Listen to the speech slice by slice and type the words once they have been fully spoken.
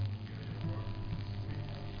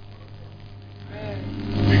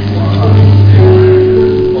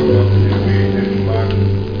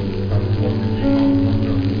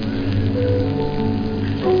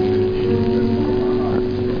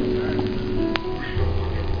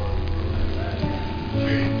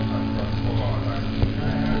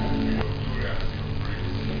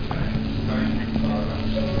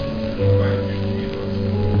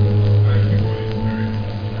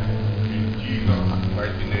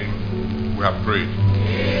We have prayed.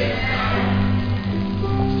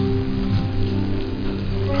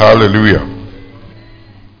 Hallelujah.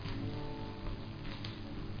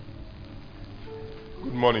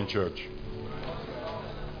 Good morning, church.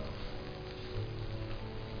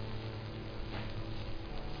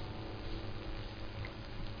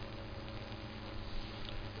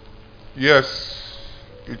 Yes,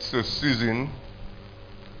 it's a season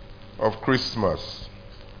of Christmas.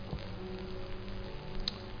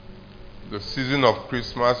 The season of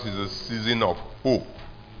Christmas is a season of hope.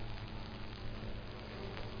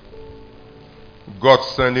 God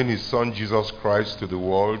sending his son Jesus Christ to the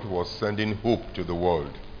world was sending hope to the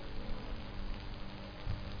world.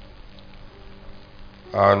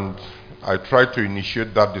 And I tried to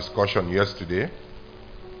initiate that discussion yesterday,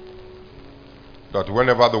 that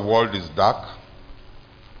whenever the world is dark,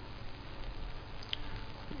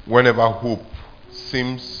 whenever hope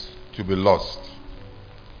seems to be lost,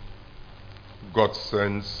 God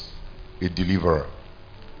sends a deliverer.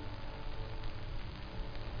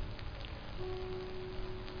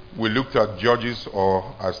 We looked at Judges,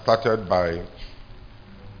 or I started by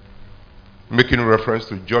making reference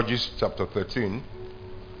to Judges chapter 13,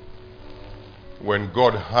 when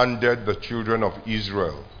God handed the children of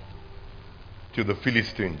Israel to the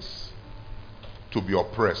Philistines to be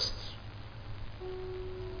oppressed.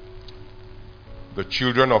 The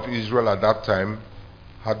children of Israel at that time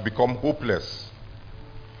had become hopeless,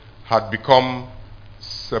 had become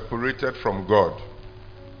separated from God.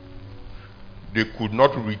 They could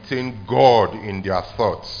not retain God in their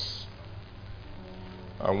thoughts.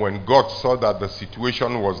 And when God saw that the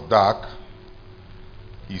situation was dark,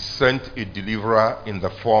 he sent a deliverer in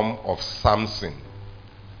the form of Samson.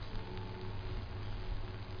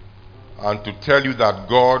 And to tell you that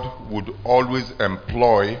God would always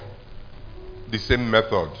employ the same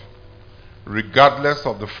method, regardless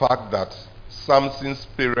of the fact that Samson's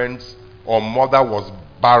parents or mother was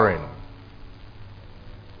barren.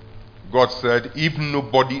 God said, if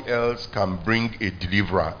nobody else can bring a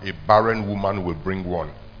deliverer, a barren woman will bring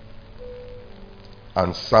one.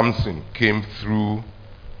 And Samson came through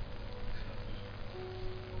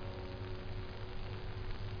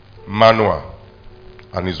Manoah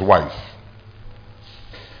and his wife,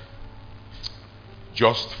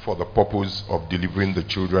 just for the purpose of delivering the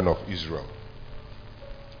children of Israel.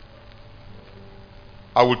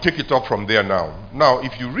 I will take it up from there now. Now,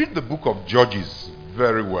 if you read the book of Judges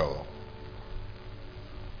very well,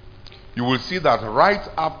 you will see that right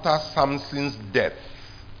after Samson's death,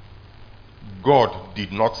 God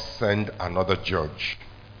did not send another judge.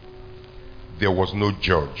 There was no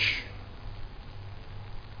judge.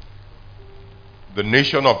 The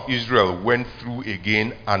nation of Israel went through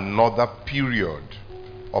again another period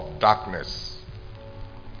of darkness.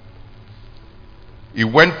 It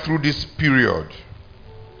went through this period.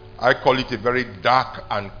 I call it a very dark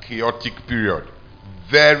and chaotic period.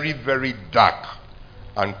 Very, very dark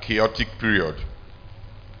and chaotic period.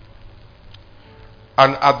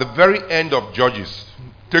 And at the very end of Judges,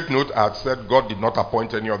 take note, I had said God did not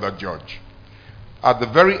appoint any other judge. At the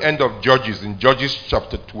very end of Judges, in Judges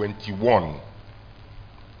chapter 21,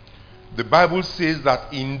 the Bible says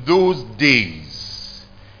that in those days,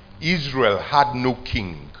 Israel had no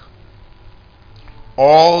king.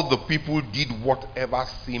 All the people did whatever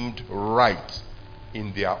seemed right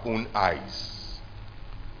in their own eyes,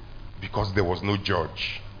 because there was no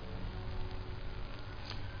judge.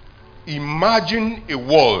 Imagine a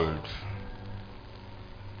world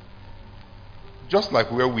just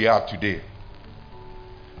like where we are today,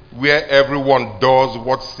 where everyone does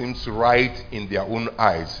what seems right in their own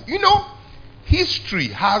eyes. You know, history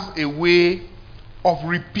has a way of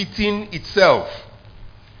repeating itself.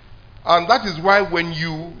 And that is why when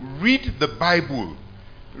you read the Bible,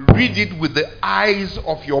 read it with the eyes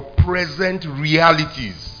of your present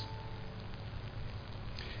realities.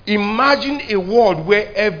 Imagine a world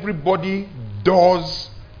where everybody does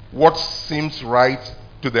what seems right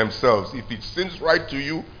to themselves. If it seems right to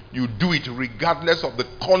you, you do it regardless of the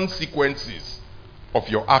consequences of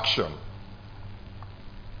your action.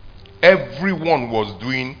 Everyone was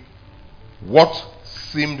doing what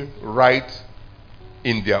seemed right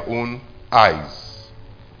in their own eyes.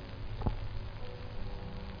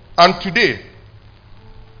 And today,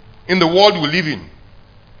 in the world we live in,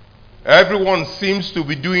 everyone seems to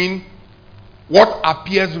be doing what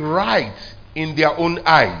appears right in their own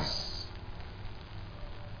eyes.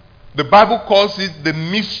 The Bible calls it the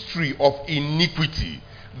mystery of iniquity,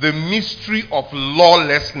 the mystery of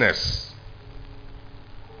lawlessness.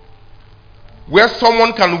 Where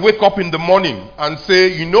someone can wake up in the morning and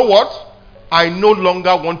say, you know what? I no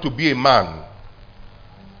longer want to be a man.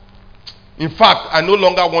 In fact, I no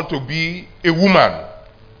longer want to be a woman.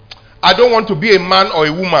 I don't want to be a man or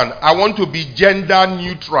a woman. I want to be gender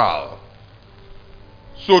neutral.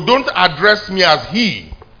 So don't address me as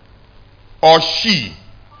he or she.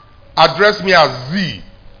 Address me as Z.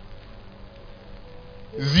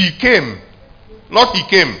 Z came, not he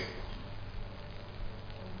came.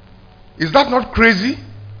 Is that not crazy?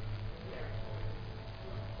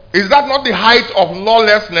 Is that not the height of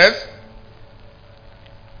lawlessness?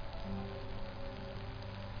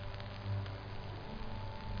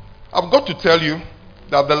 I've got to tell you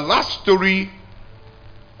that the last story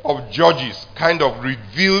of Judges kind of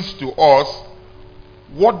reveals to us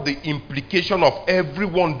what the implication of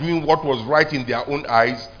everyone doing what was right in their own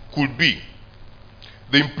eyes could be.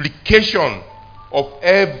 The implication of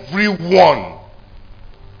everyone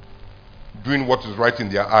doing what is right in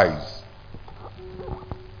their eyes.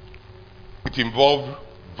 It involved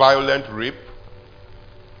violent rape.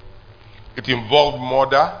 It involved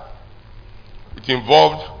murder. It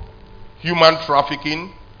involved human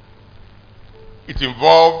trafficking. It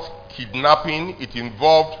involved kidnapping. It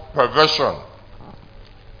involved perversion.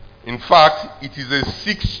 In fact, it is a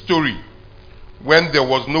sick story when there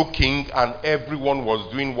was no king and everyone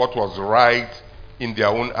was doing what was right in their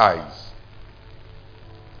own eyes.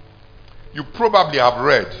 You probably have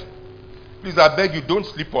read, please I beg you, don't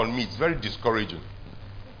sleep on me, it's very discouraging.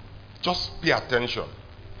 Just pay attention,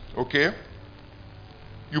 okay?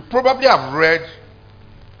 You probably have read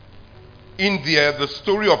in there the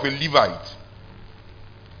story of a Levite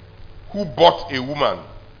who bought a woman.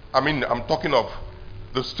 I'm talking of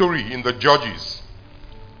the story in the Judges.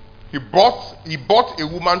 He bought a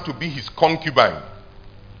woman to be his concubine.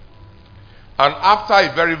 And after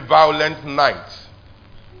a very violent night,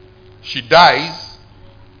 she dies,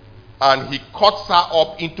 and he cuts her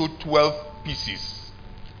up into 12 pieces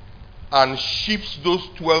and ships those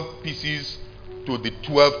 12 pieces to the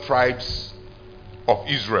 12 tribes of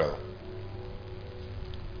Israel.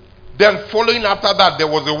 Then following after that, there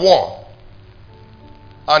was a war.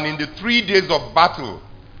 And in the 3 days of battle,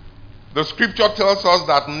 the scripture tells us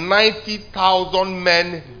that 90,000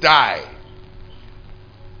 men died.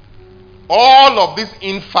 All of this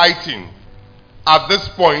infighting at this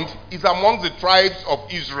point is among the tribes of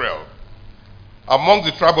Israel. Among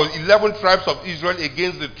the tribes, 11 tribes of Israel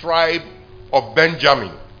against the tribe of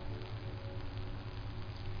Benjamin.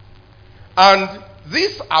 And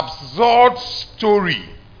this absurd story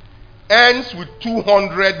ends with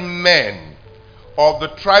 200 men of the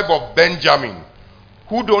tribe of Benjamin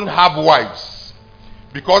who don't have wives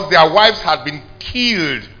because their wives had been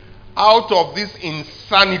killed out of this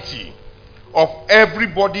insanity of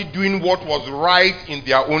everybody doing what was right in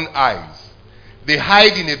their own eyes. They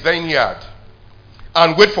hide in a vineyard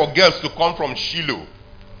and wait for girls to come from Shiloh,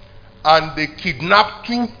 and they kidnap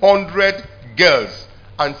 200 girls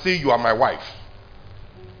and say, "You are my wife."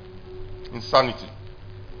 Insanity.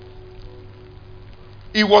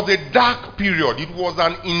 It was a dark period. It was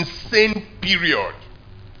an insane period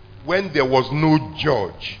when there was no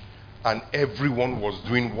judge and everyone was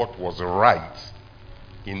doing what was right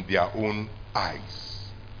in their own eyes.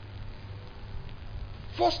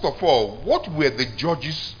 First of all, what were the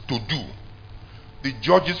judges to do? The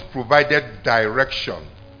judges provided direction.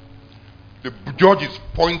 The judges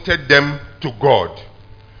pointed them to God.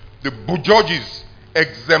 The judges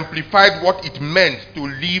exemplified what it meant to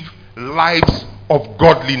live lives of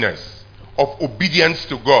godliness, of obedience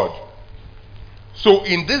to God. So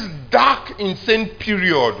in this dark, insane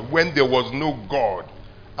period when there was no God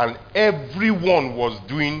and everyone was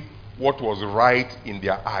doing what was right in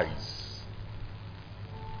their eyes,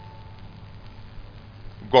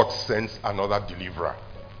 God sends another deliverer.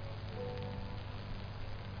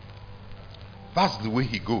 That's the way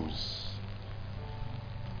he goes.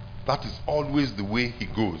 That is always the way he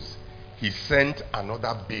goes. He sent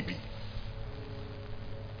another baby.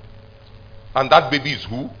 And that baby is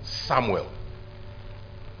who? Samuel.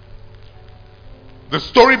 The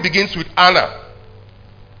story begins with Anna.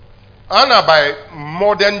 Anna, by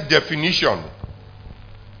modern definition,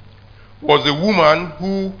 was a woman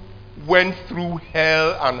who went through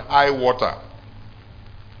hell and high water.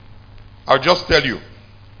 I'll just tell you,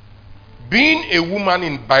 being a woman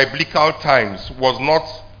in biblical times was not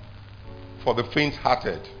for the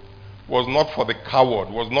faint-hearted, was not for the coward,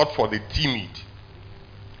 was not for the timid.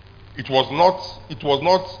 It was not,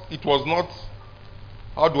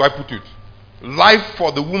 how do I put it? Life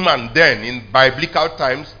for the woman then in biblical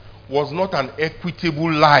times was not an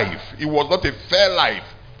equitable life. It was not a fair life.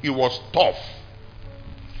 It was tough.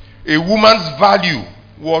 A woman's value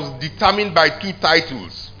was determined by two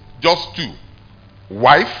titles, just two: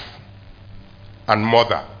 wife and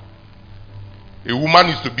mother. A woman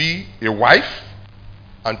is to be a wife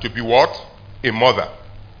and to be what? A mother.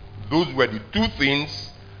 Those were the two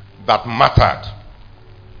things that mattered.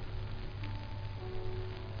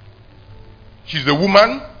 She's a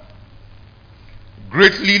woman,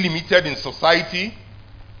 greatly limited in society,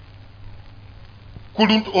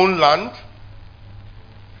 couldn't own land,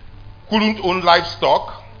 couldn't own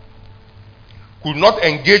livestock, could not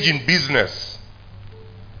engage in business.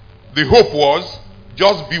 The hope was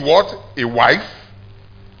just be what? A wife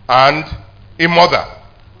and a mother.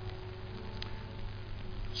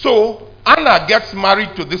 So Anna gets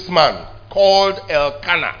married to this man called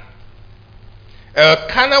Elkanah.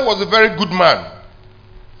 Elkanah was a very good man.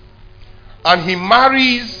 And he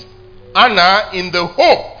marries Anna in the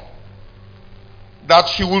hope that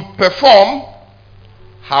she will perform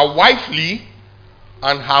her wifely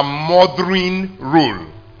and her mothering role.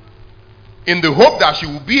 In the hope that she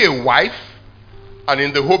will be a wife and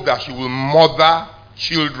in the hope that she will mother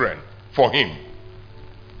children for him.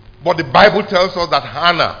 But the Bible tells us that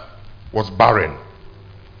Hannah was barren.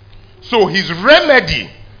 So his remedy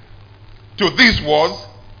to this was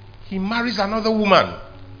he marries another woman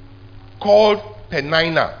called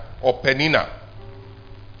Penina or Penina.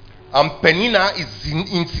 And Penina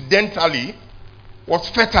incidentally was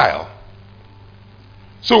fertile.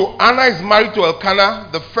 So Anna is married to Elkanah,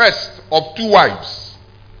 the first of two wives.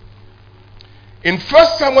 In 1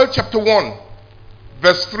 Samuel chapter 1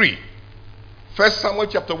 verse 3, 1 Samuel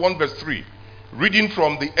chapter 1 verse 3, reading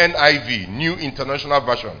from the NIV, New International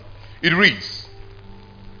Version, it reads,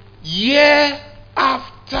 year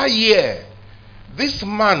after year, this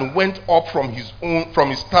man went up from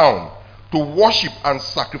his town to worship and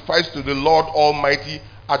sacrifice to the Lord Almighty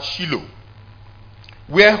at Shiloh,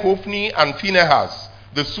 where Hophni and Phinehas,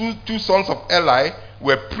 the two sons of Eli,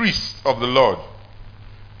 were priests of the Lord.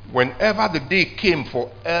 Whenever the day came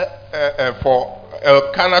for Elkanah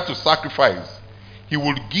to sacrifice, he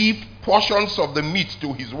would give portions of the meat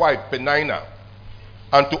to his wife Penina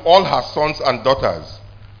and to all her sons and daughters.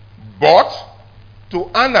 But to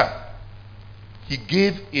Anna, he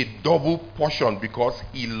gave a double portion because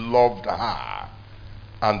he loved her,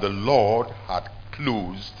 and the Lord had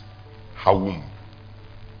closed her womb.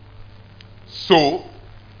 So,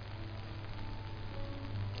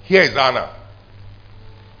 here is Anna.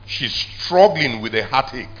 She's struggling with a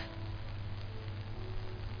heartache,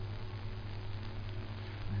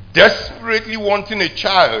 desperately wanting a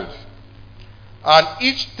child. And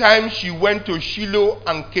each time she went to Shiloh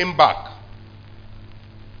and came back,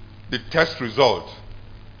 the test result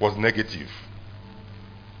was negative.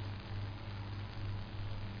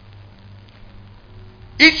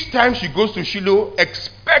 Each time she goes to Shiloh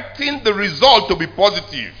expecting the result to be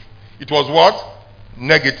positive, it was what?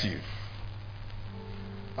 Negative.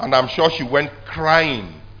 And I'm sure she went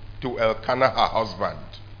crying to Elkanah, her husband.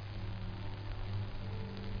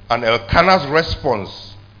 And Elkanah's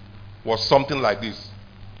response was something like this.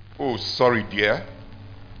 Oh, sorry, dear.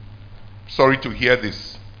 Sorry to hear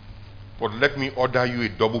this. But let me order you a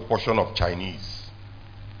double portion of Chinese.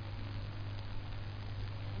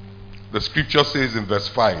 The scripture says in verse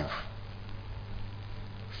 5,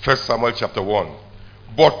 1 Samuel chapter 1,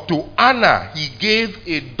 but to Anna he gave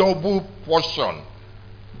a double portion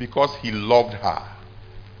because he loved her,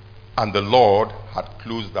 and the Lord had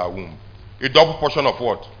closed her womb. A double portion of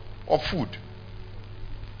what? Of food.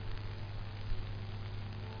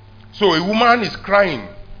 So a woman is crying,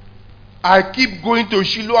 I keep going to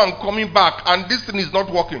Shiloh and coming back, and this thing is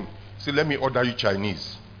not working. So let me order you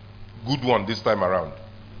Chinese. Good one this time around.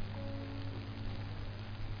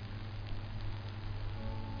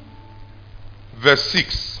 Verse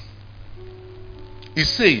 6. It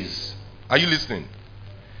says, are you listening?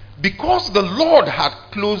 Because the Lord had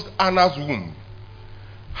closed Anna's womb,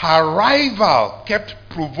 her rival kept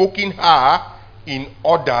provoking her in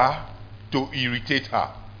order to irritate her.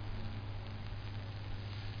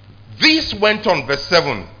 This went on, verse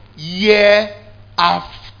 7, year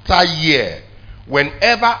after year.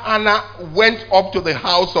 Whenever Anna went up to the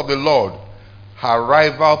house of the Lord, her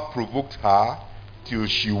rival provoked her till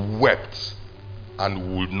she wept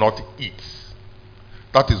and would not eat.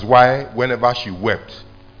 That is why whenever she wept,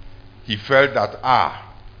 he felt that,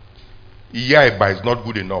 Iyaiba is not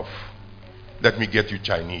good enough. Let me get you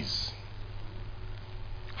Chinese.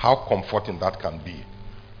 How comforting that can be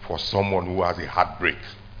for someone who has a heartbreak.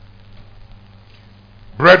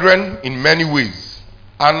 Brethren, in many ways,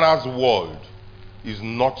 Anna's world is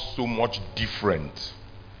not so much different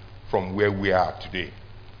from where we are today,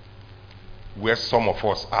 where some of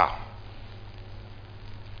us are.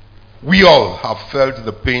 We all have felt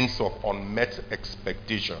the pains of unmet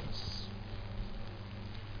expectations.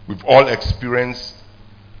 We've all experienced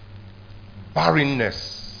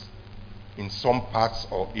barrenness in some parts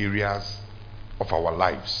or areas of our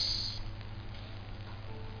lives.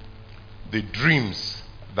 The dreams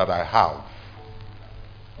that I have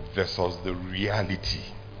versus the reality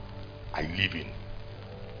I live in.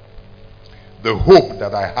 The hope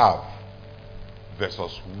that I have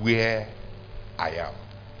versus where I am.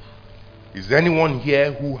 Is there anyone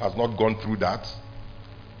here who has not gone through that?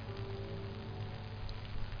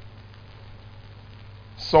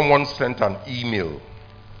 Someone sent an email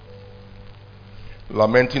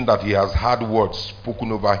lamenting that he has had words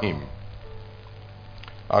spoken over him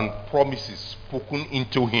and promises spoken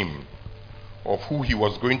into him of who he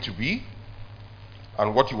was going to be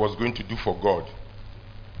and what he was going to do for God.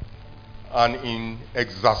 And in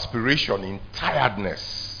exasperation, in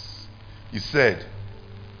tiredness, he said,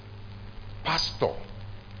 "Pastor,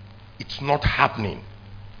 it's not happening,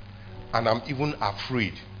 and I'm even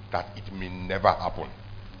afraid that it may never happen."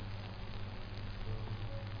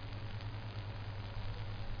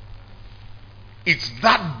 It's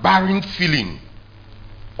that barren feeling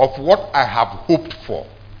of what I have hoped for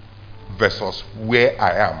versus where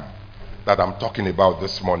I am that I'm talking about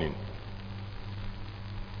this morning.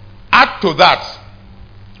 Add to that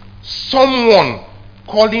someone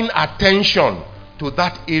calling attention to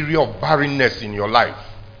that area of barrenness in your life.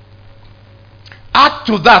 Add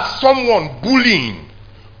to that someone bullying,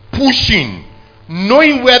 pushing,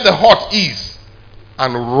 knowing where the hurt is,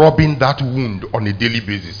 and rubbing that wound on a daily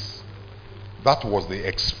basis. That was the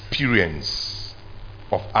experience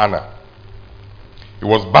of Anna. It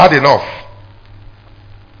was bad enough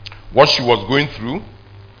what she was going through,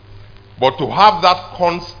 but to have that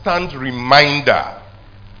constant reminder,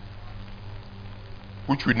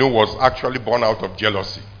 which we know was actually born out of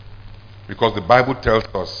jealousy, because the Bible tells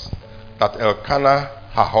us that Elkanah,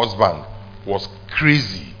 her husband, was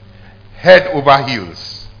crazy, head over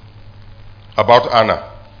heels about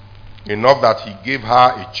Anna, enough that he gave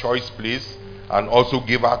her a choice place and also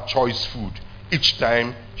gave her choice food each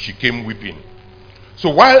time she came weeping. So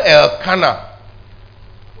while Elkanah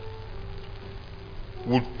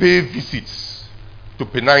would pay visits to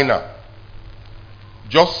Peninnah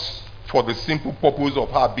just for the simple purpose of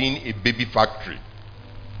her being a baby factory,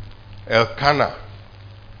 Elkanah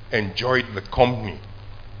enjoyed the company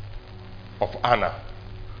of Anna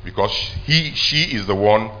because she is the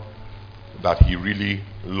one that he really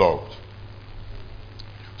loved.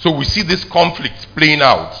 So we see this conflict playing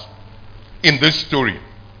out in this story.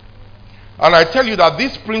 And I tell you that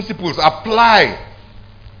these principles apply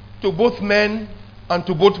to both men and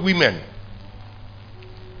to both women.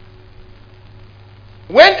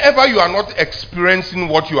 Whenever you are not experiencing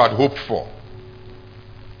what you had hoped for,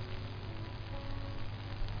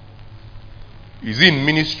 is it in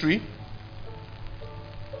ministry?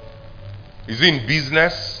 Is it in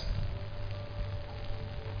business?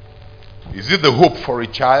 Is it the hope for a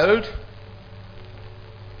child?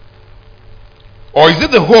 Or is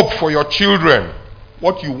it the hope for your children?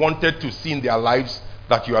 What you wanted to see in their lives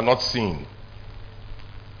that you are not seeing?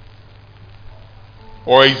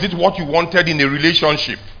 Or is it what you wanted in a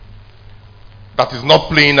relationship that is not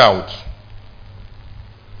playing out?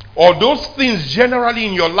 Or those things generally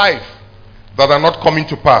in your life that are not coming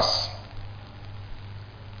to pass?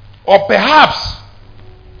 Or perhaps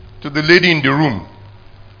to the lady in the room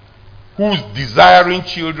who's desiring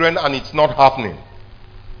children and it's not happening.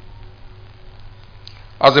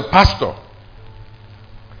 As a pastor,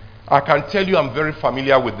 I can tell you I'm very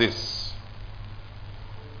familiar with this.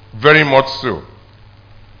 Very much so.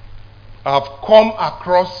 I have come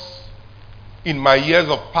across in my years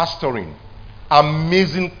of pastoring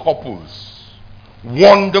amazing couples,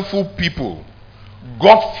 wonderful people,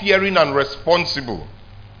 God-fearing and responsible,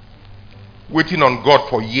 waiting on God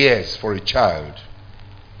for years for a child.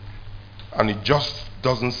 And it just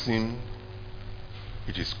doesn't seem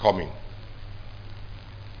it is coming.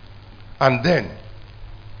 And then,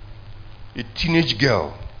 a teenage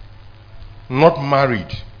girl, not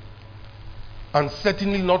married, and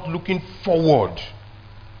certainly not looking forward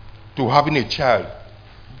to having a child,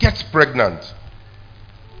 gets pregnant.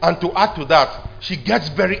 And to add to that, she gets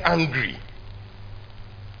very angry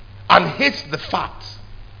and hates the fact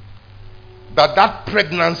that that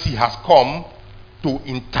pregnancy has come to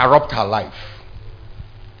interrupt her life.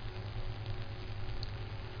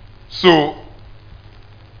 So,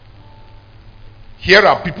 here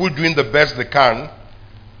are people doing the best they can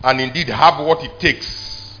and indeed have what it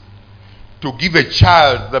takes to give a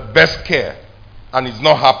child the best care, and it's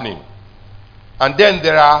not happening. And then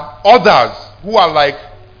there are others who are like,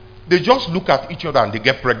 they just look at each other and they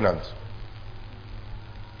get pregnant.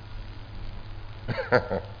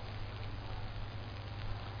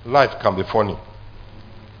 Life can be funny.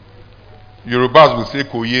 Yorubas will say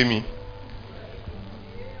koyemi.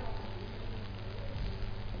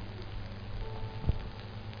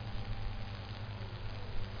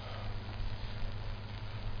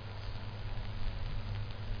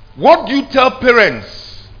 What do you tell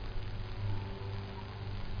parents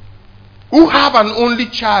who have an only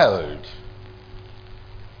child?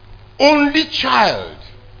 Only child.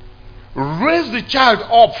 Raise the child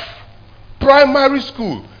up. Primary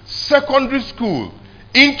school, secondary school,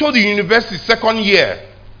 into the university second year.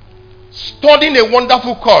 Studying a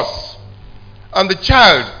wonderful course. And the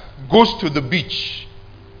child goes to the beach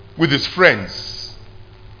with his friends.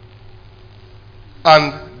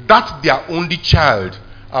 And that's their only child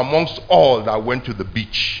amongst all that went to the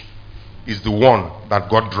beach is the one that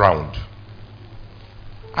got drowned.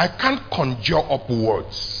 I can't conjure up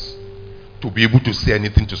words to be able to say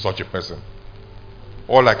anything to such a person.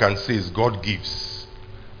 All I can say is God gives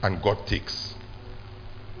and God takes.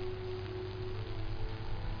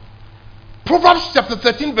 Proverbs chapter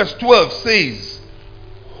 13 verse 12 says,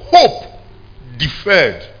 hope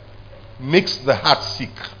deferred makes the heart sick,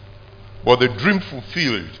 but the dream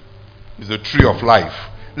fulfilled is a tree of life.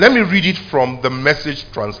 Let me read it from the Message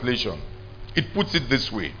translation. It puts it this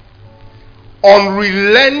way.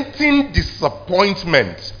 Unrelenting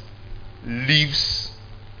disappointment leaves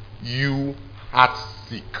you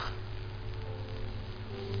heartsick.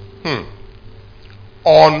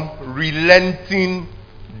 Unrelenting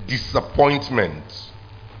disappointment.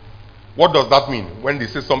 What does that mean? When they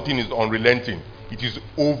say something is unrelenting, it is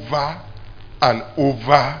over and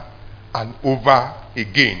over and over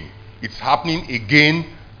again. It's happening again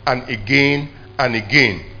and again and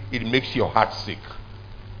again. It makes your heart sick.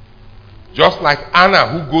 Just like Anna,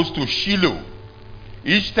 who goes to Shiloh.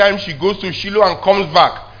 Each time she goes to Shiloh and comes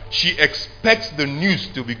back, she expects the news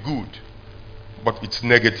to be good, but it's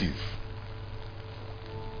negative.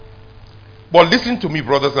 But listen to me,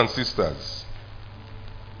 brothers and sisters.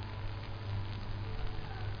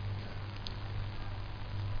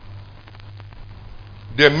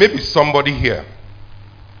 There may be somebody here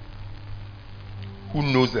who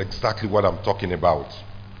knows exactly what I'm talking about.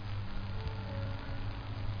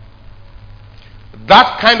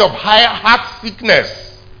 That kind of heart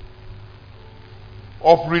sickness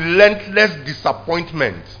of relentless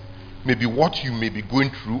disappointment may be what you may be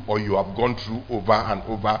going through or you have gone through over and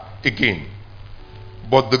over again.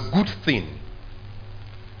 But the good thing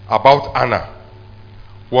about Anna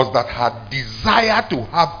was that her desire to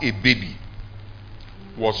have a baby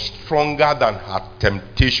was stronger than her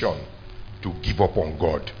temptation to give up on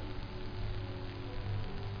God.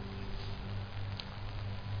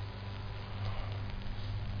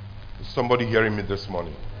 Is somebody hearing me this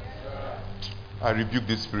morning? I rebuke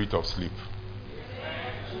the spirit of sleep.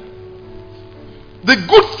 The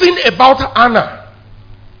good thing about Anna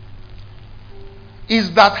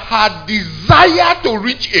is that her desire to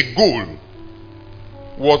reach a goal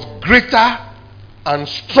was greater and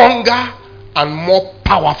stronger and more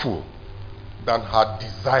powerful than her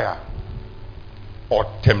desire or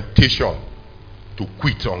temptation to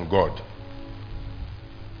quit on God.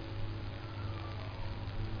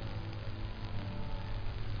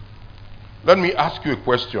 Let me ask you a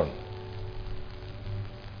question.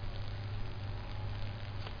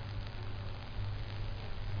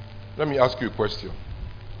 Let me ask you a question.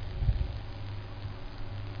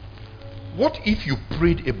 What if you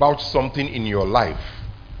prayed about something in your life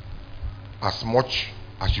as much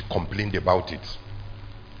as you complained about it?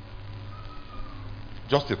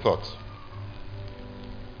 Just a thought.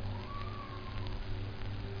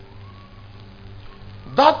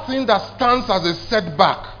 That thing that stands as a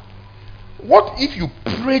setback, what if you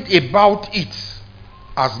prayed about it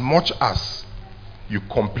as much as you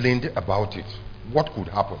complained about it? What could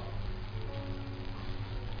happen?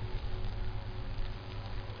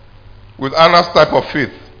 With Anna's type of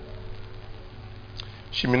faith,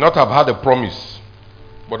 she may not have had a promise,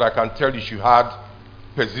 but I can tell you she had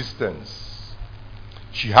persistence.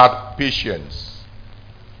 She had patience.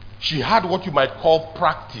 She had what you might call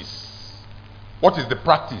practice. What is the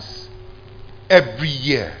practice? Every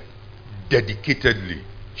year, dedicatedly,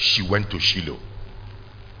 she went to Shiloh.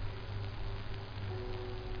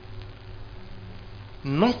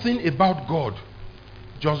 Nothing about God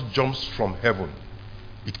just jumps from heaven.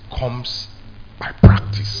 It comes by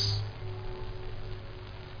practice.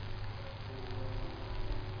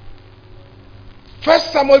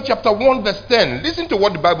 First Samuel chapter 1 verse 10. Listen to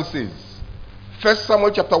what the Bible says. First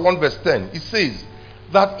Samuel chapter 1 verse 10. It says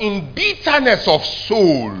that in bitterness of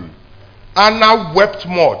soul, Anna wept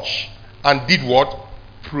much and did what?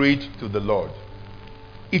 Prayed to the Lord.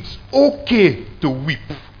 It's okay to weep.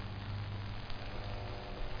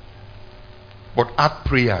 But add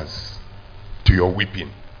prayers to your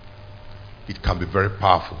weeping. It can be very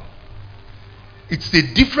powerful. It's a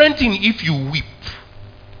different thing if you weep,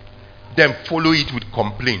 then follow it with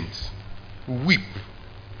complaints. Weep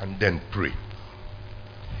and then pray.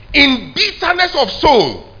 In bitterness of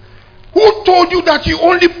soul, who told you that you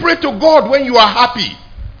only pray to God when you are happy?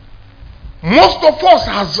 Most of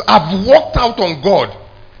us have walked out on God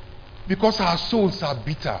because our souls are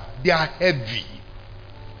bitter. They are heavy.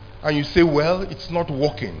 And you say, well, it's not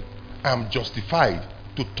working. I am justified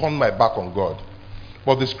to turn my back on God.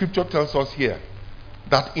 But the scripture tells us here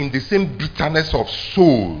that in the same bitterness of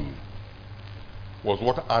soul was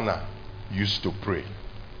what Anna used to pray.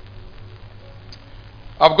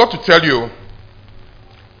 I've got to tell you,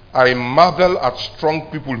 I marvel at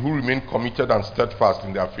strong people who remain committed and steadfast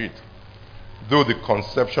in their faith, though the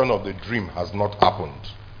conception of the dream has not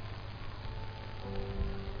happened.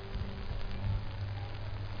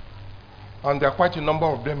 And there are quite a number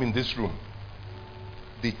of them in this room.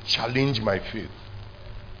 They challenge my faith.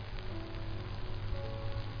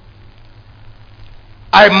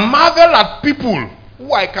 I marvel at people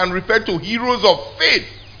who I can refer to heroes of faith.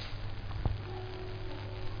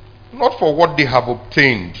 Not for what they have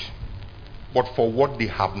obtained, but for what they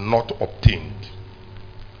have not obtained.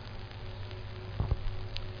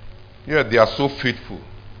 Yeah, they are so faithful,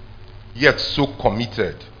 yet so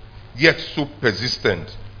committed, yet so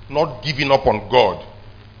persistent, not giving up on God.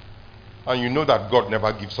 And you know that God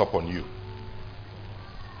never gives up on you.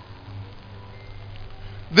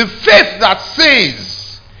 The faith that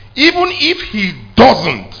says, even if he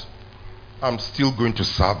doesn't, I'm still going to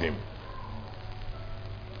serve him.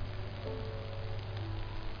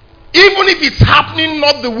 Even if it's happening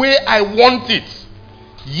not the way I want it,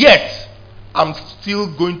 yet I'm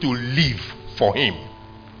still going to live for him.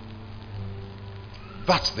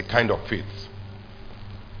 That's the kind of faith.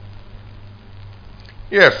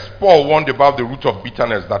 Yes, Paul warned about the root of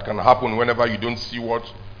bitterness that can happen whenever you don't see what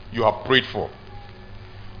you have prayed for.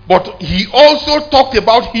 But he also talked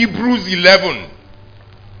about Hebrews 11,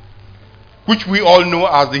 which we all know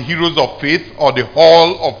as the heroes of faith or the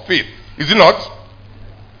hall of faith. Is it not?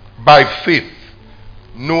 By faith,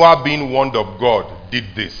 Noah, being warned of God, did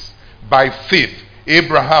this. By faith,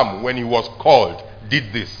 Abraham, when he was called,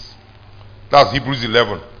 did this. That's Hebrews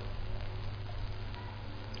 11.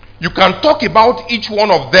 You can talk about each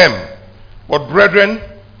one of them, but brethren,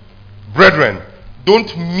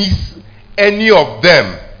 don't miss any of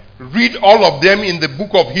them. Read all of them in the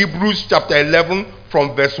book of Hebrews chapter 11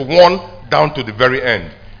 from verse 1 down to the very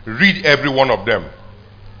end. Read every one of them.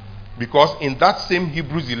 Because in that same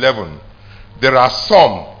Hebrews 11, there are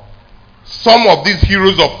some of these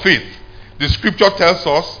heroes of faith. The scripture tells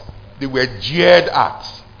us they were jeered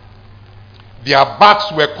at. Their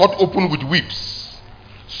backs were cut open with whips.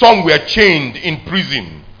 Some were chained in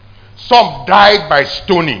prison. Some died by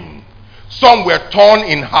stoning. Some were torn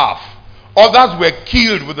in half. Others were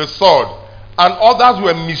killed with the sword. And others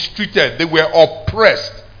were mistreated. They were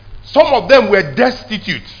oppressed. Some of them were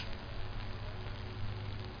destitute.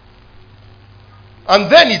 And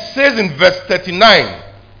then it says in verse 39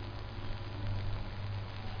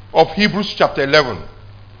 of Hebrews chapter 11,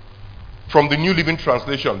 from the New Living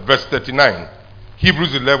Translation, verse 39,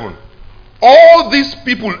 Hebrews 11. All these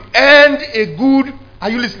people earned a good, are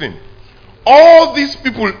you listening? All these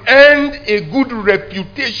people earned a good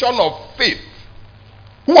reputation of faith.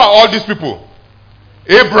 Who are all these people?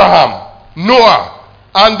 Abraham, Noah,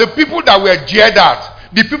 and the people that were jeered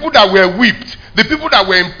at, the people that were whipped, the people that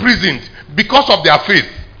were imprisoned because of their faith.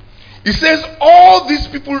 It says all these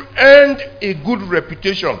people earned a good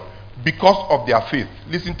reputation because of their faith.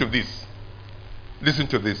 Listen to this. Listen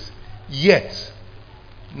to this. Yet,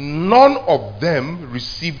 none of them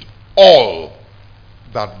received all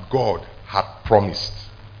that God had promised.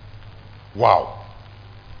 Wow.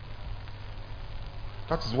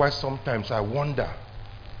 That is why sometimes I wonder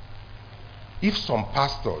if some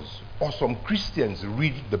pastors or some Christians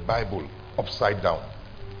read the Bible upside down.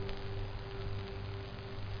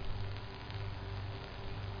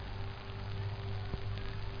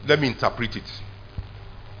 Let me interpret it.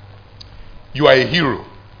 You are a hero.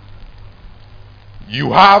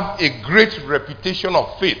 You have a great reputation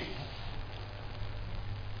of faith.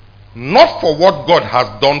 Not for what God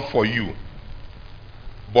has done for you,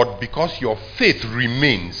 but because your faith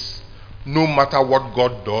remains no matter what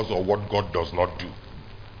God does or what God does not do.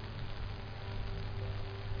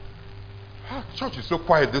 Church is so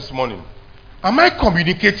quiet this morning. Am I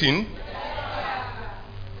communicating?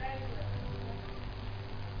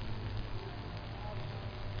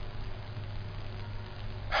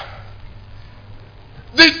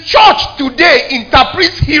 The church today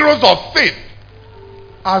interprets heroes of faith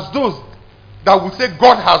as those that will say,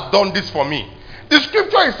 God has done this for me. The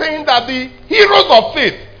scripture is saying that the heroes of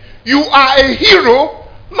faith, you are a hero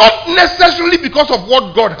not necessarily because of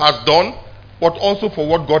what God has done, but also for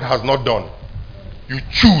what God has not done. You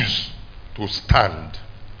choose to stand.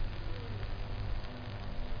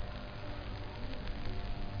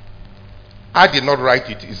 I did not write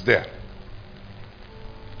it, it's there.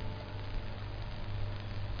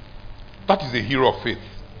 That is a hero of faith.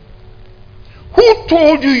 Who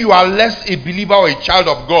told you are less a believer or a child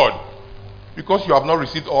of God because you have not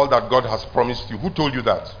received all that God has promised you? Who told you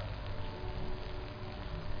that?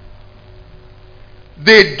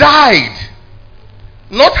 They died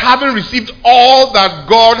not having received all that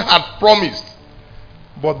God had promised.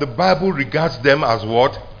 But the Bible regards them as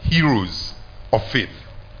what? Heroes of faith.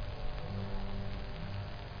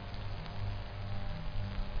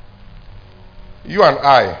 You and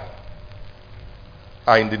I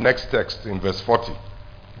are in the next text in verse 40.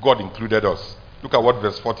 God included us. Look at what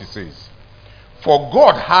verse 40 says. For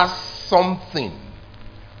God has something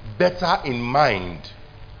better in mind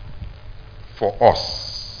for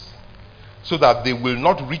us, so that they will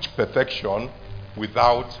not reach perfection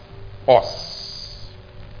without us.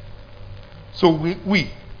 So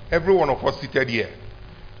we, every one of us seated here,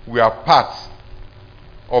 we are part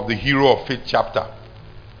of the hero of faith chapter.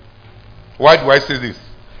 Why do I say this?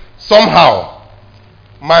 Somehow,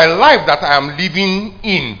 my life that I am living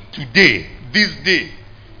in today, this day,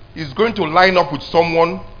 is going to line up with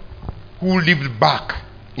someone who lived back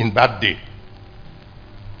in that day.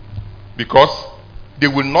 Because they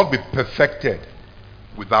will not be perfected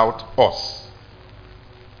without us.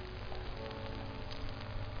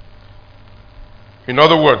 In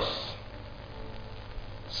other words,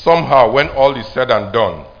 somehow when all is said and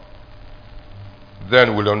done,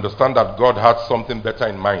 then we'll understand that God had something better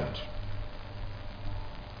in mind.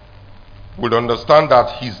 We'll understand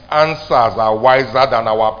that his answers are wiser than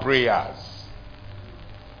our prayers.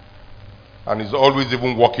 And he's always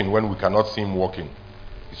even working when we cannot see him working.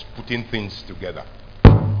 He's putting things together.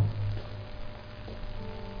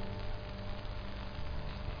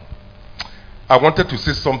 I wanted to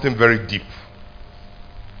say something very deep,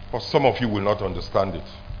 but some of you will not understand it.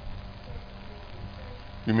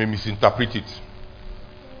 You may misinterpret it.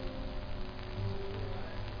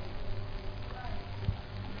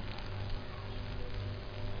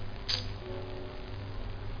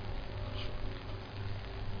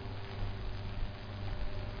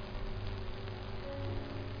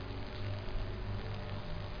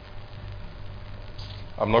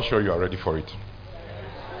 I'm not sure you are ready for it.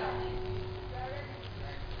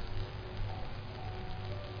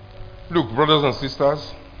 Look, brothers and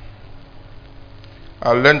sisters,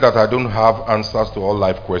 I learned that I don't have answers to all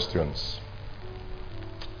life questions.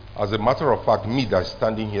 As a matter of fact, me that's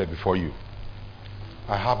standing here before you,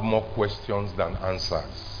 I have more questions than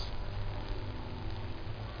answers.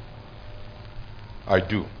 I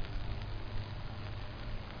do.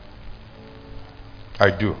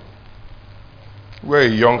 I do. We're a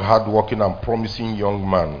young, hard-working and promising young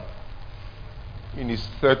man in his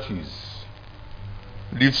 30s,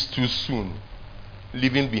 lives too soon,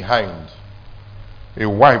 leaving behind a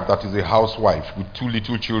wife that is a housewife with 2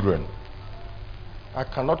 little children. I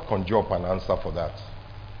cannot conjure up an answer for that.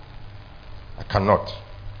 I cannot.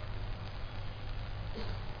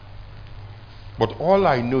 But all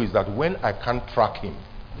I know is that when I can't track him,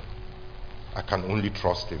 I can only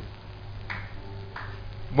trust him.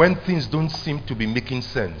 When things don't seem to be making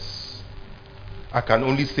sense, I can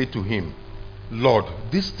only say to him, Lord,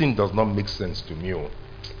 this thing does not make sense to me,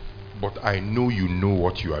 but I know you know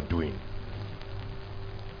what you are doing.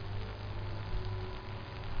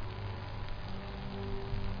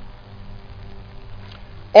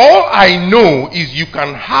 All I know is you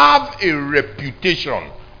can have a reputation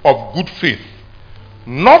of good faith,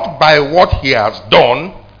 not by what he has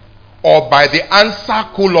done or by the answer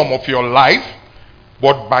column of your life,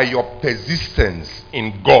 but by your persistence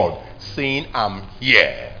in God, saying, I'm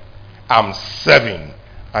here, I'm serving,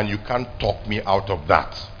 and you can't talk me out of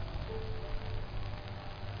that.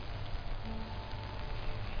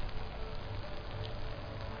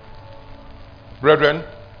 Brethren,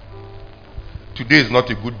 today is not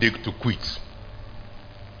a good day to quit.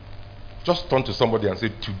 Just turn to somebody and say,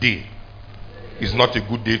 today is not a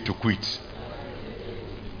good day to quit.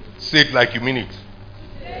 Say it like you mean it.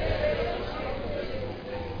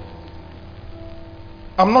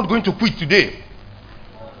 I'm not going to quit today.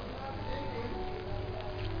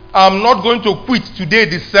 I'm not going to quit today,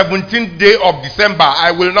 the 17th day of December.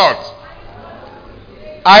 I will not.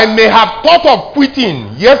 I may have thought of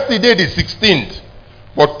quitting yesterday, the 16th,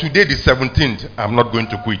 But today, the 17th, I'm not going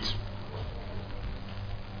to quit.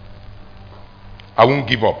 I won't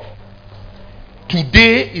give up.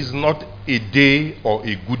 Today is not a day or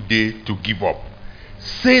a good day to give up.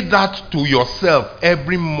 Say that to yourself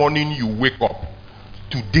every morning you wake up.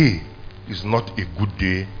 Today is not a good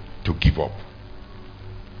day to give up.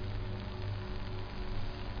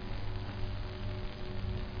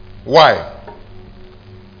 Why?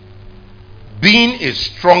 Being a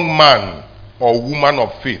strong man or woman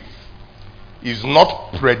of faith is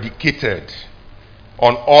not predicated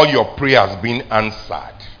on all your prayers being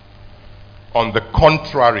answered. On the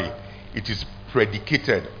contrary, it is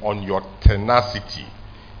predicated on your tenacity,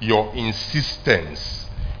 your insistence,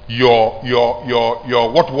 your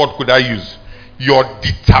what word could I use? Your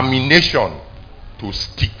determination to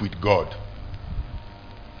stick with God.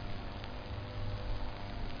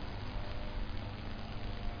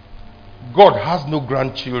 God has no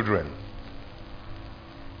grandchildren.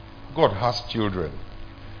 God has children.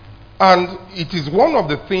 And it is one of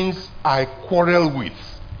the things I quarrel with,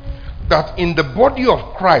 that in the body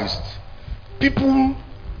of Christ, people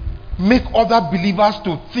make other believers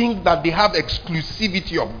to think that they have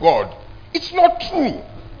exclusivity of God. It's not true.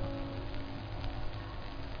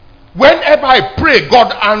 Whenever I pray,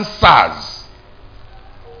 God answers.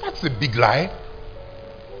 That's a big lie.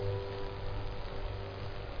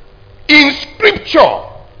 In scripture,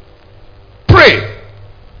 pray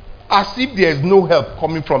as if there is no help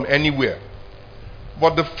coming from anywhere.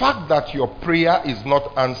 But the fact that your prayer is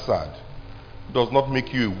not answered does not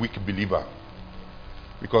make you a weak believer.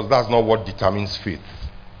 Because that's not what determines faith.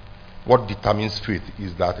 What determines faith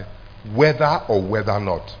is that whether or whether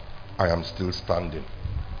not, I am still standing.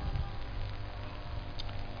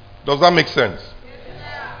 Does that make sense?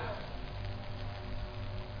 Yeah.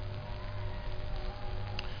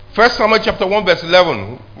 1 Samuel chapter 1 verse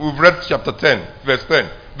 11. We've read chapter 10 verse 10.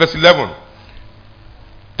 Verse 11.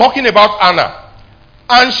 Talking about Anna.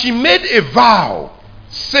 And she made a vow,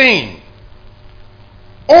 saying,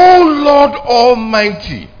 O Lord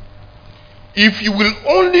Almighty, if you will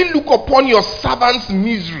only look upon your servant's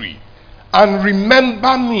misery and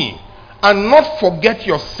remember me and not forget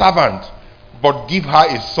your servant, but give her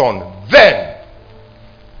a son, then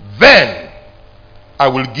I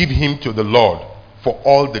will give him to the Lord for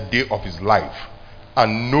all the day of his life,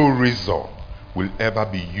 and no razor will ever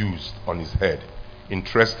be used on his head.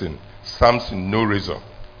 Interesting. Samson, no razor.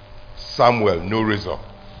 Samuel, no razor.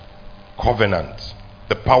 Covenant.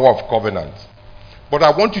 The power of covenant. But I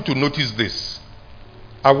want you to notice this.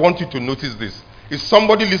 I want you to notice this. Is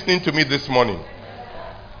somebody listening to me this morning?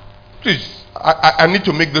 Please, I need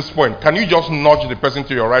to make this point. Can you just nudge the person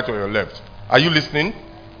to your right or your left? Are you listening?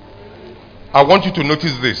 I want you to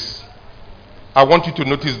notice this. I want you to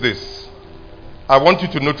notice this. I want you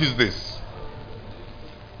to notice this.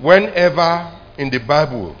 Whenever in the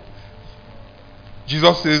Bible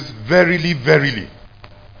Jesus says, verily, verily,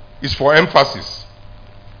 it's for emphasis.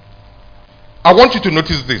 I want you to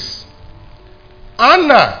notice this.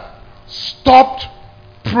 Anna stopped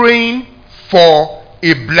praying for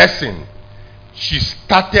a blessing. She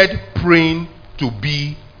started praying to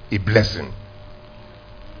be a blessing.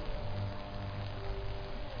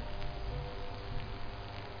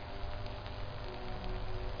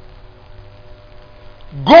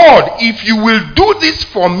 God, if you will do this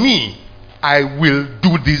for me, I will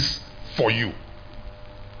do this for you.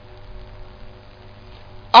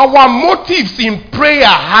 Our motives in prayer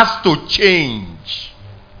has to change.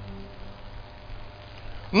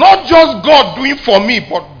 Not just God doing for me,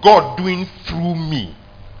 but God doing through me.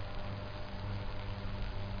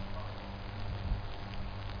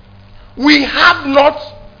 We have not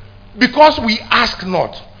because we ask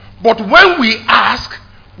not. But when we ask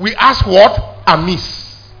what? Amiss.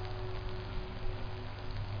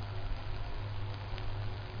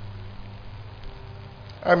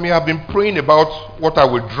 I may have been praying about what I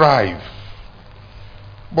will drive.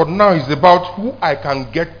 But now it's about who I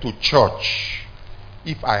can get to church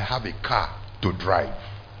if I have a car to drive.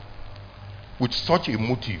 With such a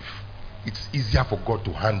motive, it's easier for God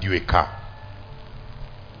to hand you a car.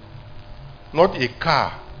 Not a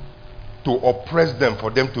car to oppress them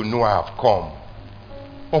for them to know I have come.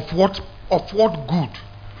 Of what good?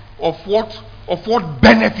 Of what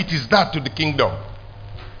benefit is that to the kingdom?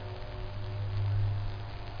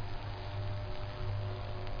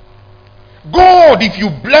 God, if you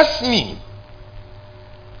bless me,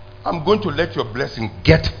 I'm going to let your blessing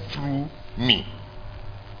get through me.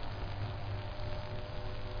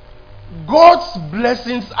 God's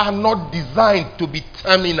blessings are not designed to be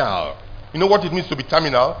terminal. You know what it means to be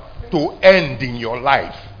terminal? To end in your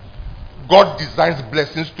life. God designs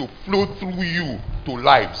blessings to flow through you to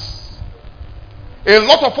lives. A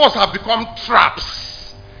lot of us have become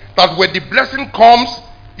traps that when the blessing comes,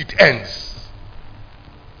 it ends.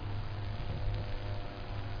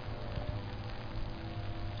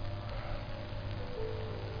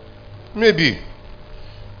 Maybe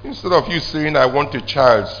instead of you saying, I want a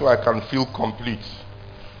child so I can feel complete,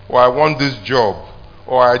 or I want this job,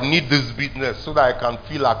 or I need this business so that I can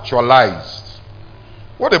feel actualized.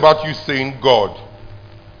 What about you saying, God,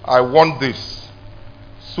 I want this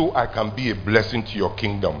so I can be a blessing to your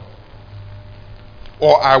kingdom?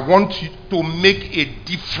 Or I want you to make a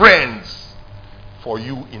difference for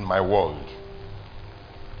you in my world.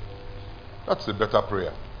 That's a better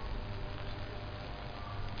prayer.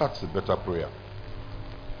 That's a better prayer.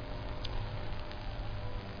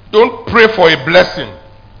 Don't pray for a blessing.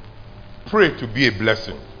 Pray to be a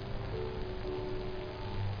blessing.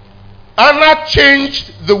 Anna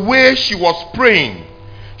changed the way she was praying.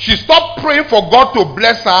 She stopped praying for God to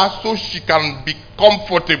bless her so she can be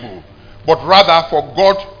comfortable, but rather for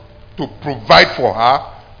God to provide for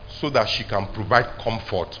her so that she can provide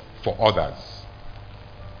comfort for others.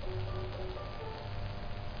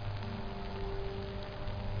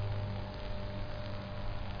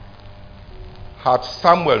 Had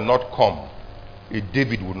Samuel not come, a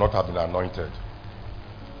David would not have been anointed.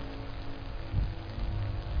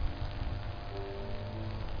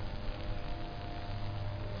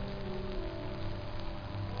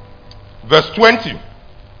 Verse 20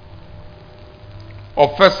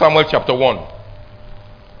 of 1 Samuel chapter 1.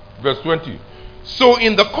 Verse 20. So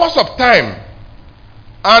in the course of time,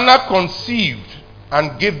 Anna conceived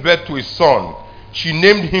and gave birth to a son. She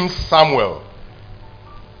named him Samuel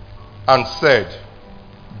and said,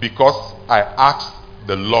 because I asked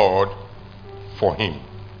the Lord for him.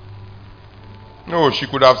 No, she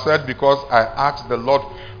could have said, because I asked the Lord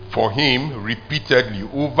for him repeatedly,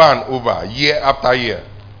 over and over, year after year.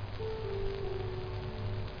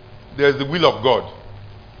 There's the will of God,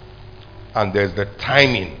 and there's the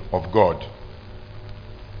timing of God.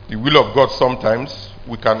 The will of God sometimes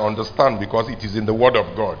we can understand because it is in the Word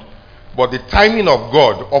of God. But the timing of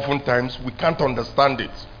God, oftentimes we can't understand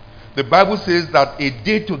it. The Bible says that a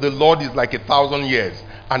day to the Lord is like 1,000 years,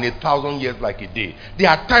 and 1,000 years like a day. There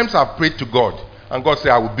are times I've prayed to God, and God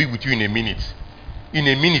said, I will be with you in a minute. In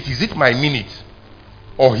a minute, is it my minute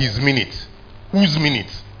or his minute? Whose minute?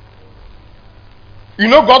 You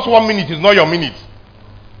know, God's 1 minute is not your minute.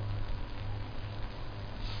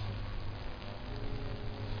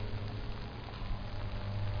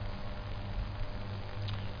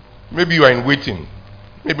 Maybe you are in waiting.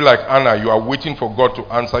 Maybe like Anna, you are waiting for God to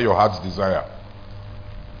answer your heart's desire.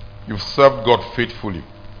 You've served God faithfully.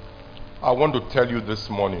 I want to tell you this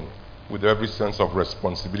morning, with every sense of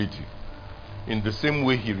responsibility, in the same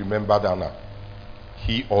way he remembered Anna,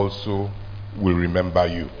 he also will remember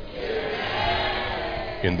you.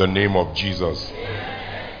 In the name of Jesus.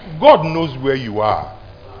 God knows where you are.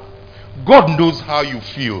 God knows how you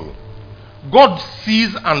feel. God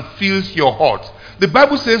sees and feels your heart. The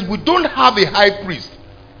Bible says we don't have a high priest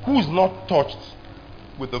who is not touched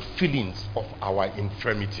with the feelings of our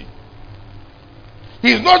infirmity.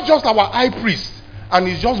 He is not just our high priest and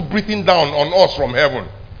he's just breathing down on us from heaven.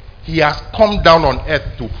 He has come down on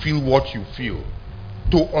earth to feel what you feel,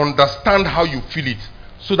 to understand how you feel it,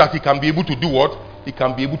 so that he can be able to do what? He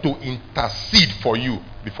can be able to intercede for you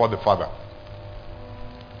before the Father.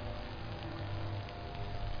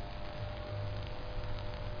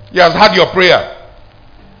 He has heard your prayer.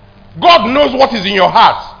 God knows what is in your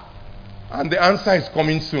heart. And the answer is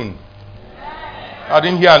coming soon. I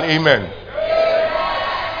didn't hear an amen.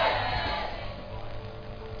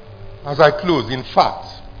 As I close, in fact,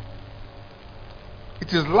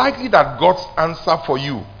 it is likely that God's answer for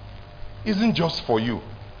you isn't just for you.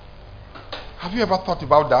 Have you ever thought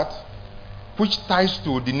about that? Which ties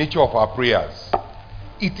to the nature of our prayers.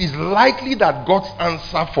 It is likely that God's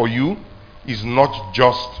answer for you is not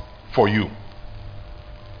just for you.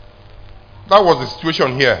 That was the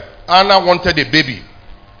situation here. Anna wanted a baby.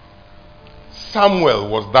 Samuel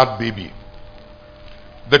was that baby.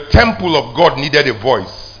 The temple of God needed a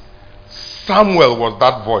voice. Samuel was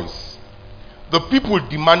that voice. The people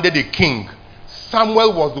demanded a king.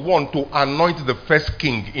 Samuel was the one to anoint the first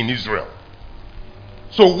king in Israel.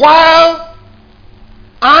 So while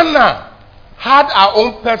Anna had her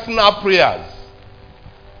own personal prayers,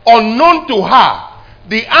 unknown to her,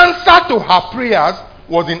 the answer to her prayers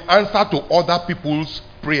was in answer to other people's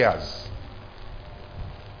prayers.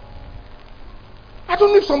 I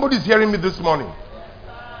don't know if somebody's hearing me this morning.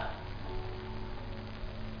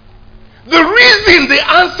 The reason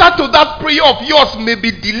the answer to that prayer of yours may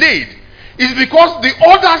be delayed It's because the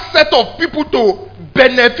other set of people to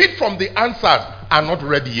benefit from the answers are not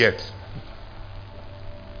ready yet.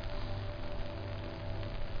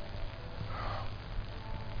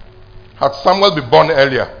 Had Samuel been born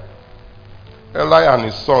earlier, Eli and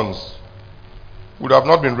his sons would have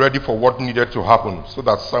not been ready for what needed to happen so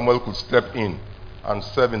that Samuel could step in and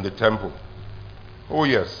serve in the temple. Oh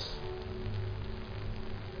yes.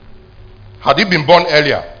 Had he been born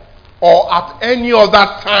earlier or at any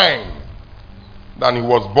other time than he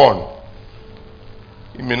was born,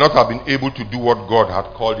 he may not have been able to do what God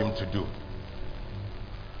had called him to do.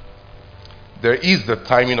 There is the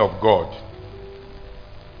timing of God.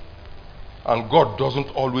 And God doesn't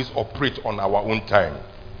always operate on our own time.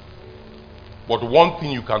 But one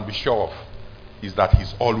thing you can be sure of is that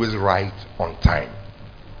He's always right on time.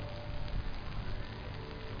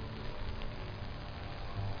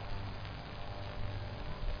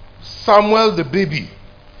 Samuel the baby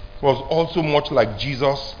was also much like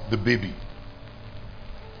Jesus the baby.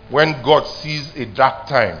 When God sees a dark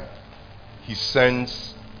time, He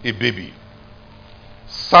sends a baby.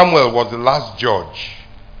 Samuel was the last judge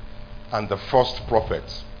and the first prophet.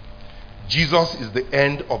 Jesus is the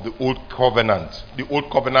end of the old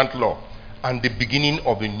covenant law, and the beginning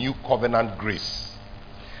of the new covenant grace.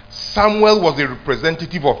 Samuel was a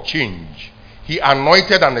representative of change. He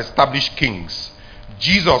anointed and established kings.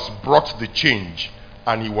 Jesus brought the change,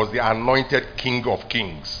 and he was the anointed King of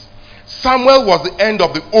Kings. Samuel was the end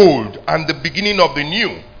of the old and the beginning of the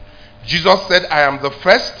new. Jesus said, I am the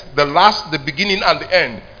first, the last, the beginning, and the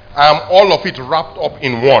end. I am all of it wrapped up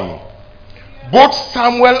in one. Both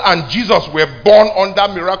Samuel and Jesus were born under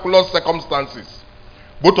miraculous circumstances.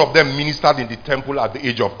 Both of them ministered in the temple at the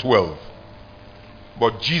age of 12.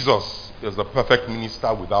 But Jesus is the perfect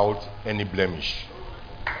minister without any blemish.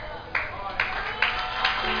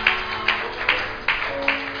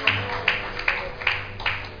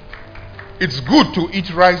 It's good to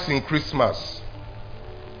eat rice in Christmas.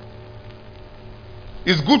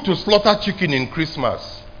 It's good to slaughter chicken in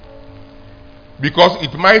Christmas, because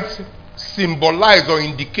it might symbolize or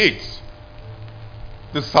indicate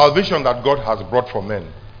the salvation that God has brought for men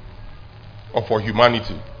or for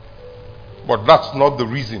humanity. But that's not the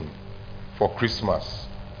reason for Christmas.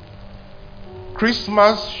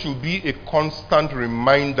 Christmas should be a constant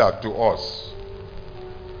reminder to us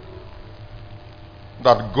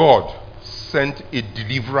that God sent a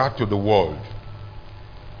deliverer to the world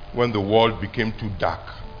when the world became too dark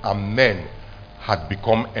and men had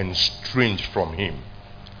become estranged from Him.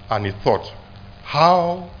 And he thought,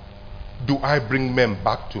 how do I bring men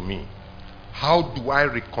back to me? How do I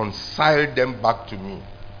reconcile them back to me?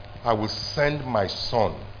 I will send my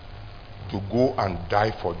Son to go and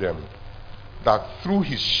die for them. That through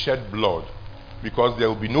His shed blood, because there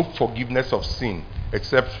will be no forgiveness of sin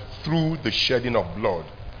except through the shedding of blood,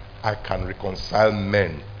 I can reconcile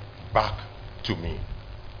men back to me.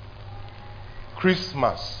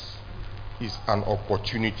 Christmas is an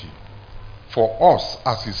opportunity for us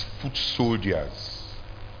as His foot soldiers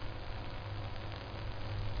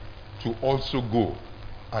to also go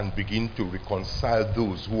and begin to reconcile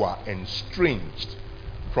those who are estranged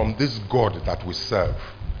from this God that we serve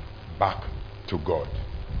back to God.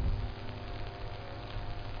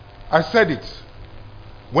 I said it.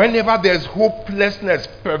 Whenever there's hopelessness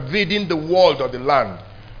pervading the world or the land,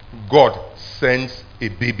 God sends a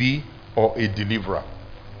baby or a deliverer.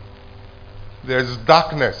 There's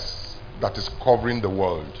darkness that is covering the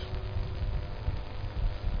world.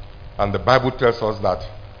 And the Bible tells us that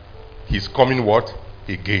He's coming what?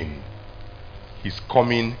 Again. He's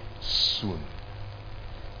coming soon.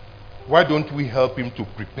 Why don't we help Him to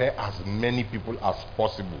prepare as many people as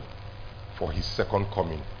possible for His second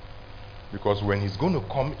coming? Because when He's going to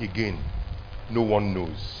come again, no one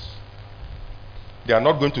knows. They are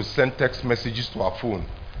not going to send text messages to our phone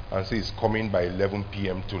and say He's coming by 11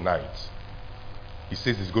 p.m. tonight. He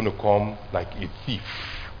says He's going to come like a thief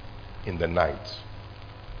in the night.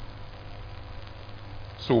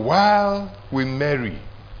 So while we marry,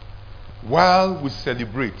 while we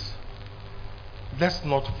celebrate, let's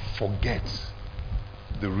not forget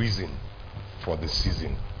the reason for the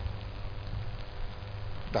season.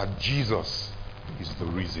 That Jesus is the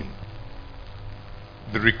reason.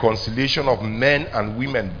 The reconciliation of men and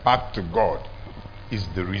women back to God is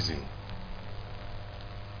the reason.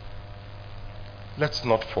 Let's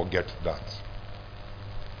not forget that.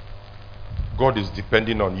 God is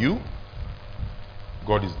depending on you.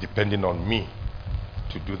 God is depending on me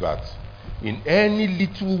to do that. In any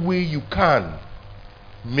little way you can,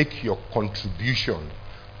 make your contribution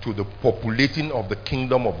to the populating of the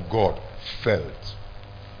kingdom of God felt.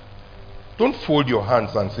 Don't fold your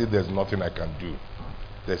hands and say there's nothing I can do.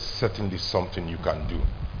 There's certainly something you can do.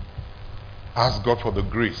 Ask God for the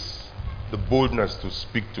grace, the boldness to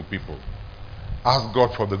speak to people. Ask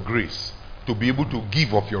God for the grace to be able to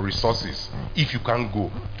give of your resources, if you can't go,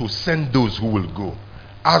 to send those who will go.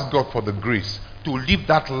 Ask God for the grace to live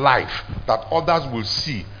that life that others will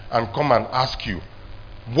see and come and ask you,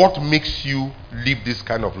 what makes you live this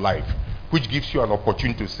kind of life? Which gives you an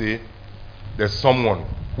opportunity to say, there's someone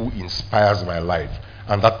who inspires my life.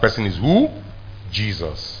 And that person is who?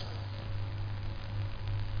 Jesus.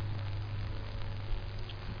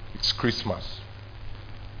 It's Christmas.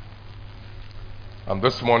 And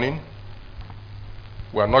this morning,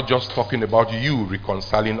 we are not just talking about you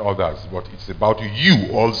reconciling others, but it's about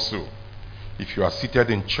you also. If you are seated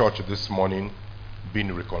in church this morning,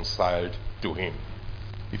 being reconciled to Him.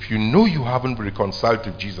 If you know you haven't been reconciled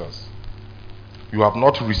to Jesus, you have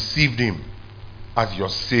not received Him as your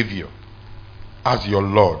Savior, as your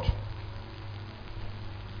Lord,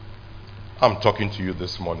 I'm talking to you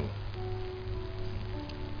this morning.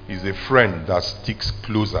 He's a friend that sticks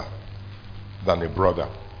closer than a brother.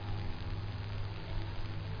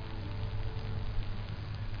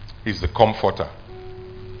 He's the comforter.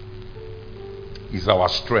 He's our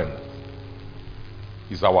strength.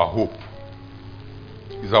 He's our hope.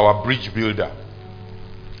 He's our bridge builder.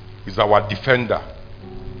 He's our defender.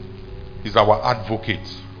 He's our advocate.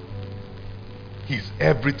 He's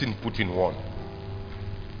everything put in one.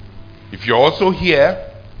 If you're also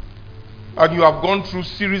here and you have gone through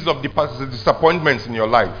series of disappointments in your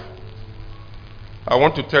life, I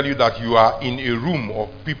want to tell you that you are in a room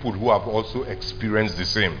of people who have also experienced the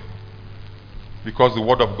same. Because the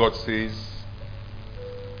Word of God says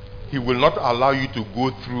He will not allow you to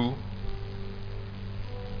go through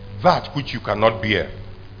that which you cannot bear.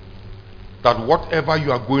 That whatever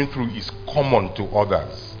you are going through is common to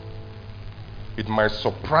others. It might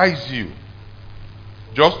surprise you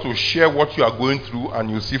just to share what you are going through and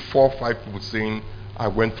you see 4 or 5 people saying, I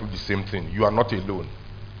went through the same thing. You are not alone.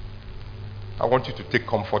 I want you to take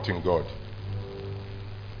comfort in God.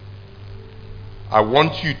 I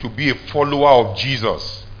want you to be a follower of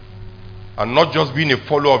Jesus. And not just being a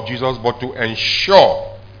follower of Jesus, but to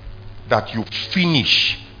ensure that you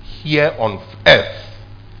finish here on earth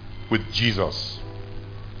with Jesus.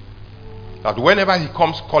 That whenever He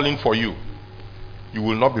comes calling for you, you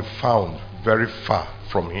will not be found very far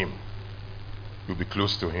from Him. You'll be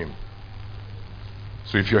close to Him.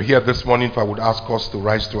 So if you're here this morning, if I would ask us to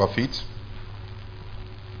rise to our feet.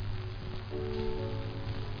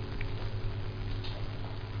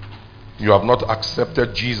 You have not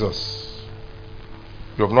accepted Jesus.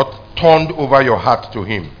 You have not turned over your heart to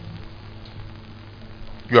Him.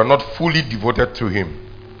 You are not fully devoted to Him.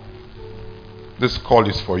 This call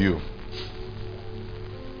is for you.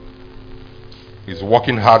 He's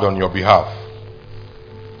working hard on your behalf.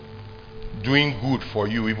 Doing good for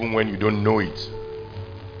you even when you don't know it.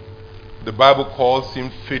 The Bible calls Him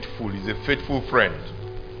faithful. He's a faithful friend.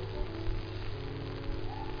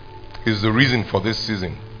 He's the reason for this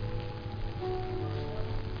season.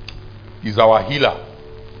 He's our healer.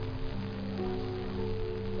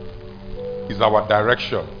 He's our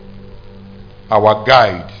direction, our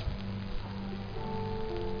guide.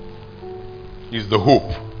 He's the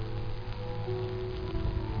hope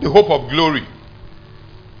of glory.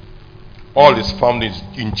 All is found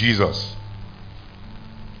in Jesus.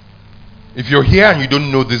 If you're here and you don't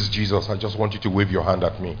know this Jesus, I just want you to wave your hand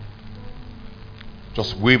at me.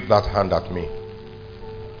 Just wave that hand at me.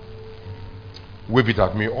 Wave it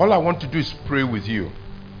at me. All I want to do is pray with you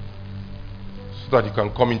so that you can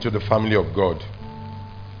come into the family of God.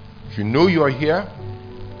 If you know you are here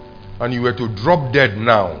and you were to drop dead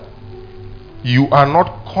now, you are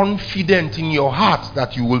not confident in your heart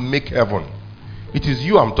that you will make heaven. It is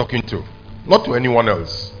you I'm talking to, not to anyone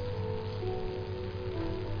else.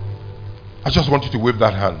 I just want you to wave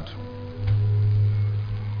that hand.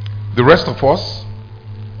 The rest of us,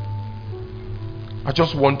 I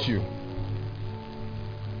just want you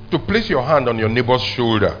to place your hand on your neighbor's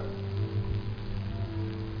shoulder.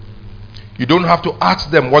 You don't have to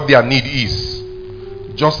ask them what their need is.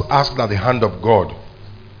 Just ask that the hand of God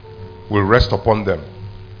will rest upon them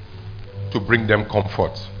to bring them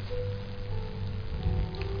comfort.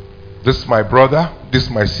 This my brother, this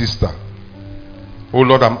my sister. Oh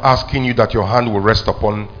Lord, I'm asking you that your hand will rest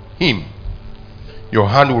upon him. Your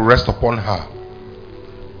hand will rest upon her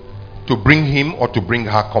to bring him or to bring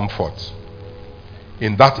her comfort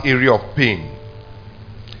in that area of pain,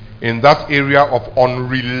 in that area of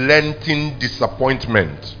unrelenting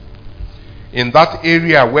disappointment, in that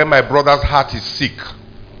area where my brother's heart is sick,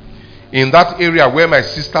 in that area where my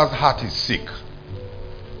sister's heart is sick.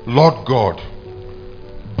 Lord God,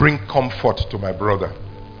 bring comfort to my brother.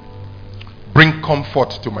 Bring comfort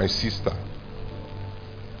to my sister.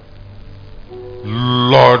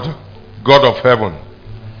 Lord God of heaven,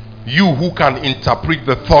 you who can interpret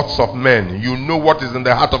the thoughts of men, you know what is in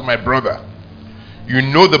the heart of my brother. You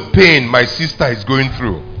know the pain my sister is going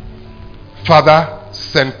through. Father,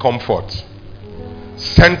 send comfort.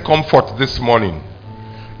 Send comfort this morning.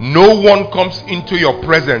 No one comes into your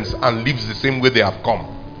presence and leaves the same way they have come.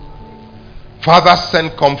 Father,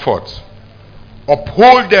 send comfort.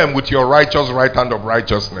 Uphold them with your righteous right hand of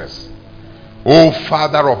righteousness. O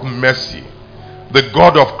Father of mercy, the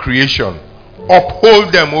God of creation,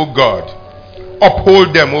 uphold them, O God.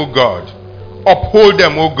 Uphold them, O God. Uphold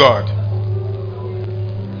them, O God.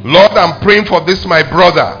 Lord, I'm praying for this my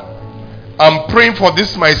brother. I'm praying for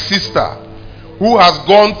this my sister who has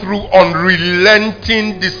gone through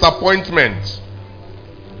unrelenting disappointments.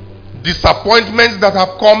 Disappointments that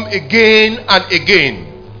have come again and again.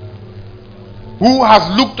 Who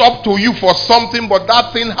has looked up to you for something, but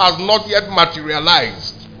that thing has not yet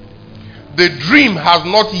materialized. The dream has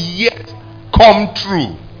not yet come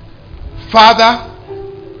true. Father,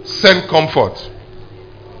 send comfort.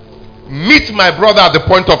 Meet my brother at the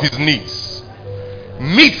point of his needs.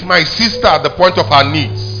 Meet my sister at the point of her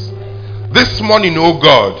needs. This morning, oh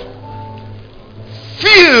God,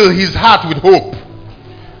 fill his heart with hope.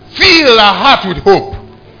 Fill our heart with hope.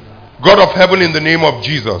 God of heaven, in the name of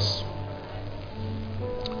Jesus.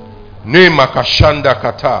 Ne makashanda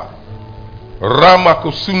kata. Rama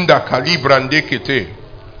kusunda kalibrande kete.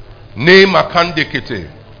 Ne makande kete.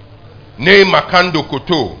 Ne makando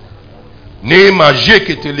koto. Ne maje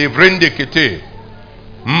kete levrende kete.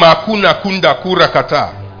 Makuna kunda kura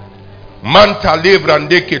kata. Manta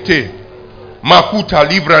levrande kete. Makuta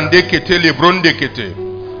livrande kete lebronde kete.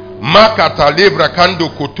 Makata lebra kando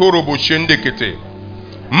kotoro boshende kete.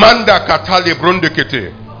 Manda kata lebronde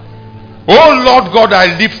kete. Oh Lord God,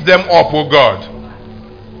 I lift them up, oh God.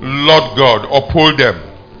 Lord God, uphold them.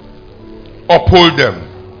 Uphold them.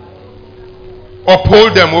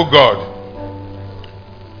 Uphold them, oh God.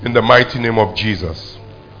 In the mighty name of Jesus.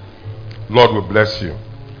 Lord, we bless you.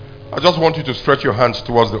 I just want you to stretch your hands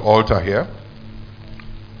towards the altar here.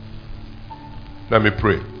 Let me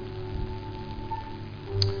pray.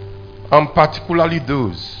 And particularly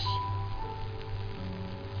those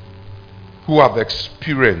who have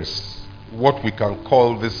experienced what we can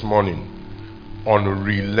call this morning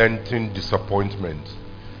unrelenting disappointment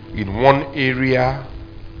in one area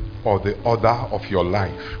or the other of your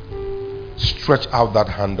life. Stretch out that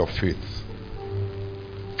hand of faith.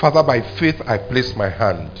 Father, by faith I place my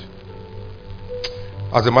hand.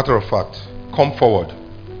 As a matter of fact, come forward.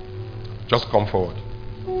 Just come forward.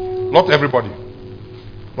 Not everybody.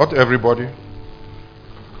 Not everybody.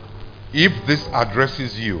 If this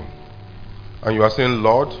addresses you and you are saying,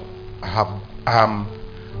 Lord, I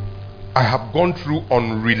have gone through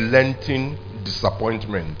unrelenting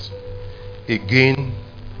disappointment again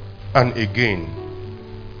and again.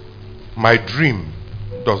 My dream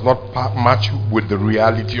does not match with the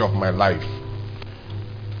reality of my life.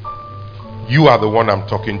 You are the one I'm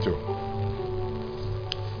talking to.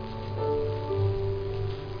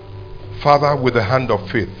 Father, with the hand of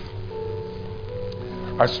faith,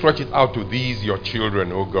 I stretch it out to these your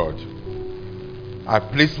children, oh God. I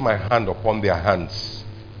place my hand upon their hands.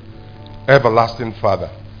 Everlasting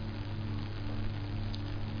Father,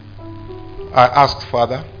 I ask,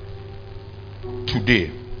 Father,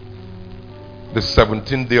 today, the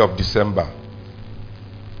 17th day of December,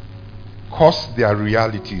 cause their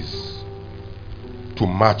realities to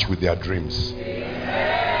match with their dreams.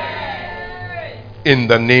 In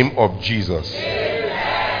the name of Jesus.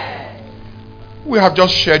 We have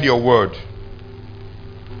just shared your word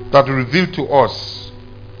that revealed to us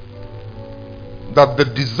that the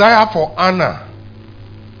desire for Anna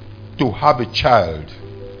to have a child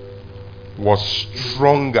was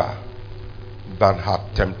stronger than her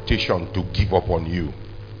temptation to give up on you.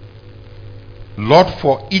 Lord,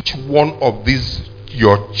 for each one of these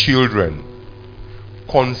your children,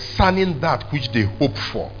 concerning that which they hope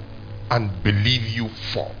for and believe you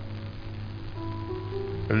for,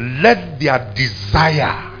 let their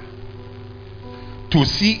desire to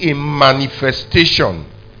see a manifestation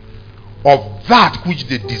of that which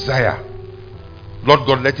they desire, Lord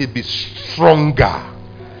God, let it be stronger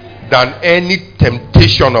than any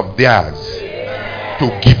temptation of theirs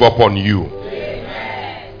to give up on you.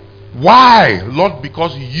 Why? Lord,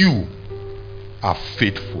 because you are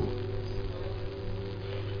faithful.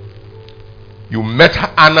 You met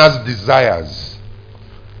Anna's desires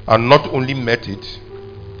and not only met it,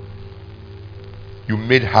 you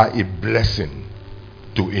made her a blessing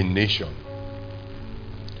to a nation.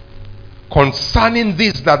 Concerning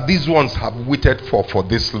this that these ones have waited for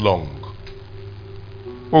this long,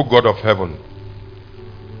 O God of heaven,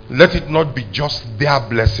 let it not be just their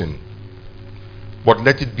blessing, but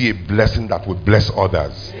let it be a blessing that will bless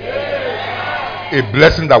others. A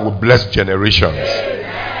blessing that will bless generations.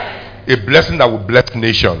 A blessing that will bless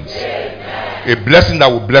nations. A blessing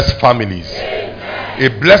that will bless families. A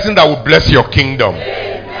blessing that will bless your kingdom.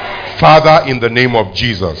 Father, in the name of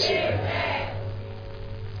Jesus,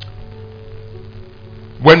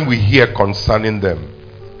 when we hear concerning them,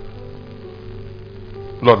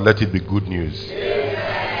 Lord, let it be good news.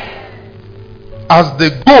 As they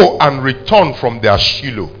go and return from their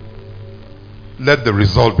Shiloh, let the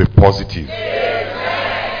result be positive.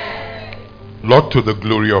 Lord, to the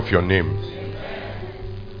glory of your name.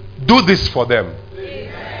 Do this for them.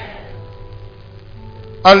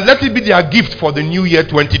 And let it be their gift for the new year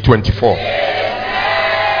 2024.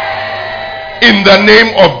 In the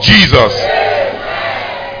name of Jesus.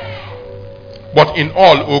 But in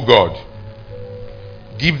all, O God,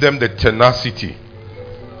 give them the tenacity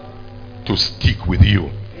to stick with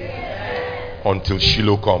you until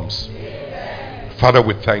Shiloh comes. Father,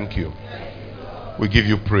 we thank you. We give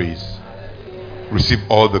you praise. Receive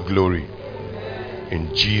all the glory.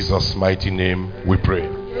 In Jesus' mighty name we pray.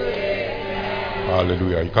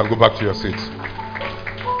 Hallelujah. You can go back to your seats.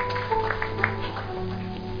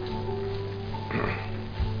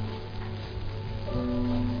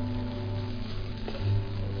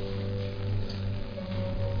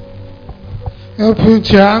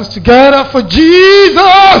 Put your hands together for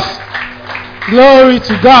Jesus. Glory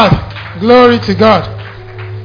to God. Glory to God.